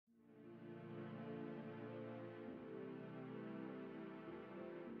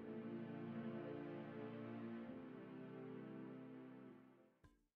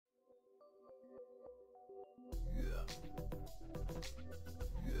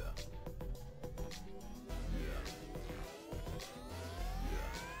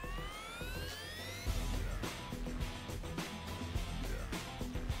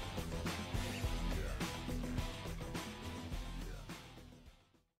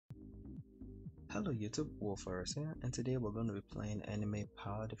Hello YouTube, Wolfers here, and today we're going to be playing Anime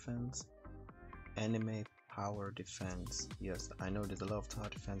Power Defense. Anime Power Defense. Yes, I know there's a lot of tower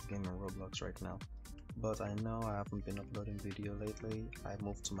defense game in Roblox right now, but I know I haven't been uploading video lately. I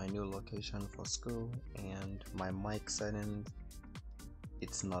moved to my new location for school, and my mic settings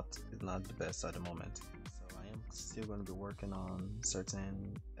it's not the best at the moment. So I am still going to be working on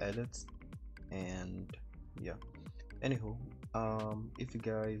certain edits, and yeah. Anywho, if you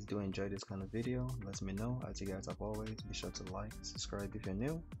guys do enjoy this kind of video, let me know. As you guys have always, be sure to like, subscribe if you're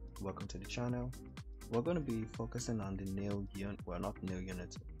new. Welcome to the channel. We're going to be focusing on the new unit, well, not new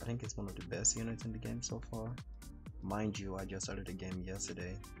unit, I think it's one of the best units in the game so far. Mind you, I just started the game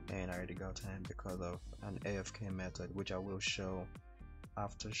yesterday and I already got him because of an AFK method, which I will show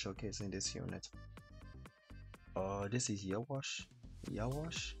after showcasing this unit. This is YOUUUU.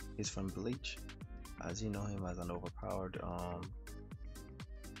 YHWACH is from Bleach. As you know him as an overpowered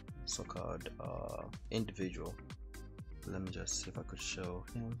so-called individual. Let me just see if I could show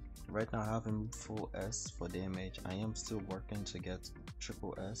him. Right now I have him full S for damage. I am still working to get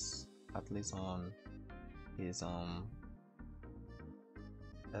triple S, at least on his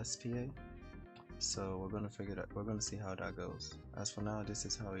SPA. So we're gonna figure that, we're gonna see how that goes. As for now, this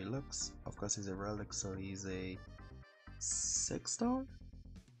is how he looks. Of course he's a relic, so he's a 6-star.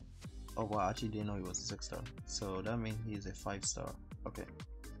 Oh wow, I actually didn't know he was a 6-star. So that means he's a 5-star. Okay.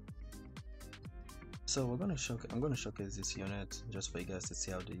 So I'm gonna showcase this unit just for you guys to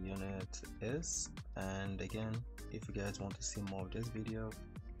see how the unit is. And again, if you guys want to see more of this video,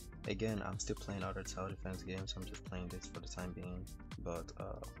 again, I'm still playing other tower defense games. I'm just playing this for the time being. But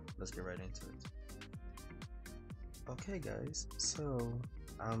let's get right into it. Okay guys, so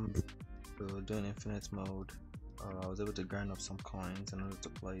I'm doing infinite mode. I was able to grind up some coins in order to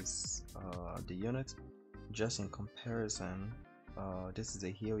place the unit. Just in comparison, this is a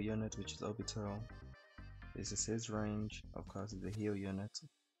heal unit, which is Obito. This is his range, of course, is a heal unit.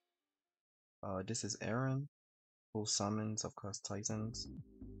 This is Eren, who summons, of course, Titans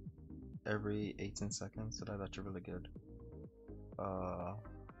every 18 seconds, so that's actually really good.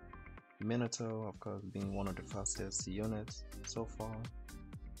 Minato, of course, being one of the fastest units so far.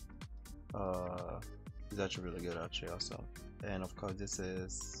 He's actually really good actually also. And of course this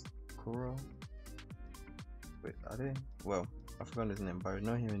is Kuro. Wait, are they? Well, I forgot his name, but I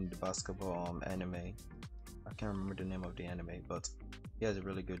know him in the basketball anime. I can't remember the name of the anime, but he has a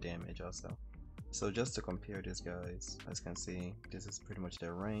really good damage also. So just to compare these guys, as you can see, this is pretty much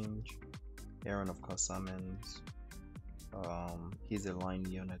their range. Eren of course summons. He's a line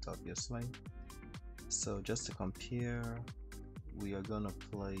unit obviously. So just to compare, we are gonna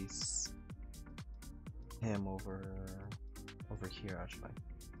place him over here actually.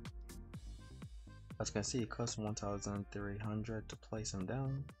 As you can see, it costs 1,300 to place him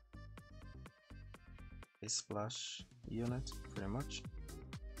down. A splash unit, pretty much.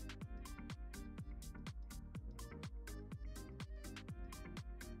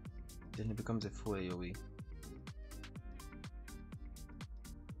 Then he becomes a full AoE.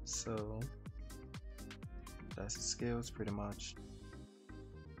 So that's his skills pretty much.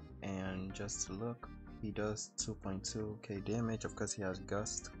 And just to look, he does 2.2k damage. Of course he has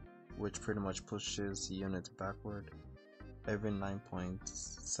Gust, which pretty much pushes the unit backward every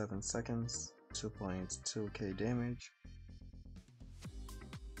 9.7 seconds, 2.2k damage.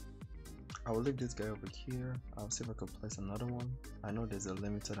 I will leave this guy over here. I'll see if I could place another one. I know there's a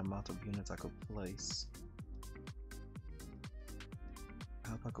limited amount of units I could place. I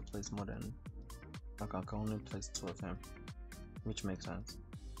hope I could place more than, I can only place 2 of him, which makes sense.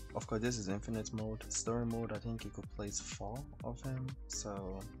 Of course this is infinite mode. Story mode, I think you could place 4 of him,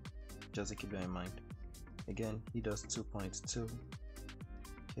 so just to keep that in mind. Again, he does 2.2k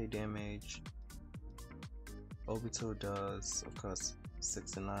damage. Obito does, of course,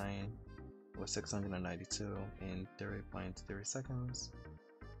 69 or 692 in 30.3 seconds.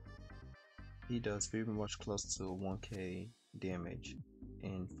 He does pretty much close to 1k damage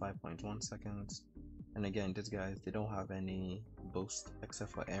in 5.1 seconds. And again, these guys, they don't have any boost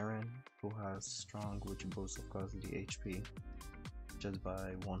except for Eren, who has strong, which boosts of course the HP just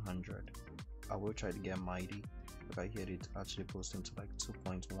by 100. I will try to get mighty if I hit it, actually boost him to like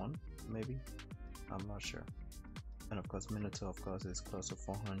 2.1 maybe, I'm not sure. And of course Minato of course is close to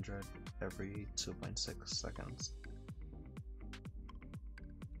 400 every 2.6 seconds.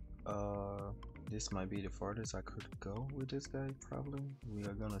 This might be the farthest I could go with this guy, probably. We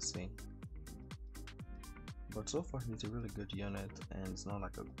are gonna see. But so far he's a really good unit, and it's not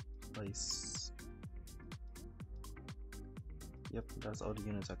like a place. Yep, that's all the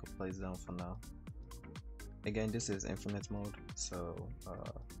units I could place down for now. Again, this is infinite mode, so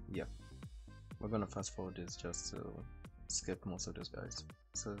yeah. we're gonna fast forward this just to skip most of those guys.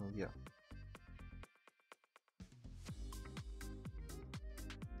 So yeah.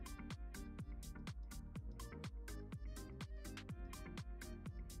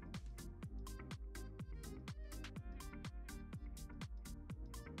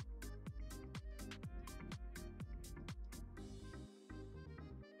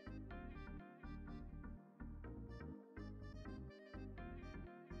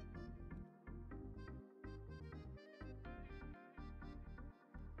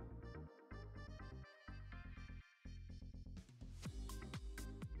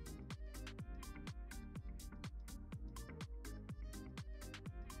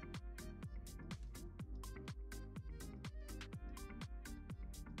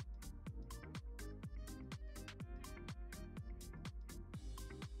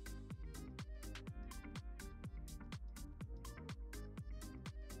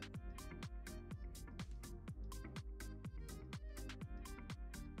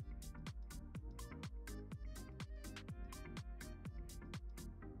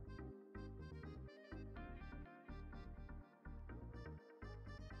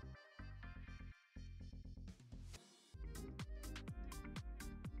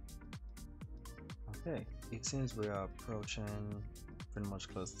 Okay, it seems we are approaching pretty much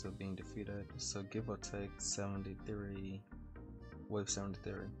close to being defeated. So give or take 73, wave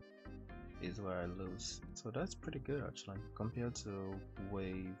 73 is where I lose. So that's pretty good actually, compared to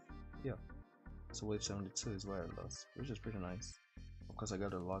wave, yeah. So wave 72 is where I lost, which is pretty nice. Of course I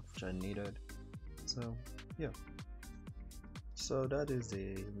got a lot which I needed. So yeah. So that is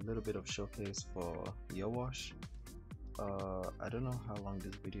a little bit of showcase for YOUUUUU. I don't know how long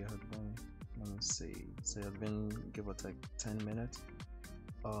this video has been. Let me see. So it's been give or take 10 minutes.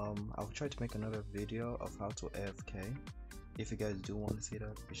 I'll try to make another video of how to AFK. If you guys do want to see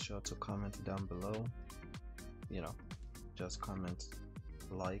that, be sure to comment down below. You know, just comment,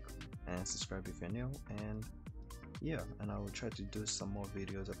 like, and subscribe if you're new. And yeah, and I will try to do some more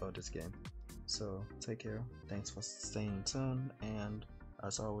videos about this game. So take care. Thanks for staying tuned. And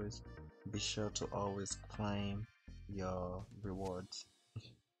as always, be sure to always claim your rewards.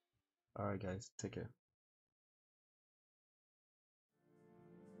 Alright guys, take care.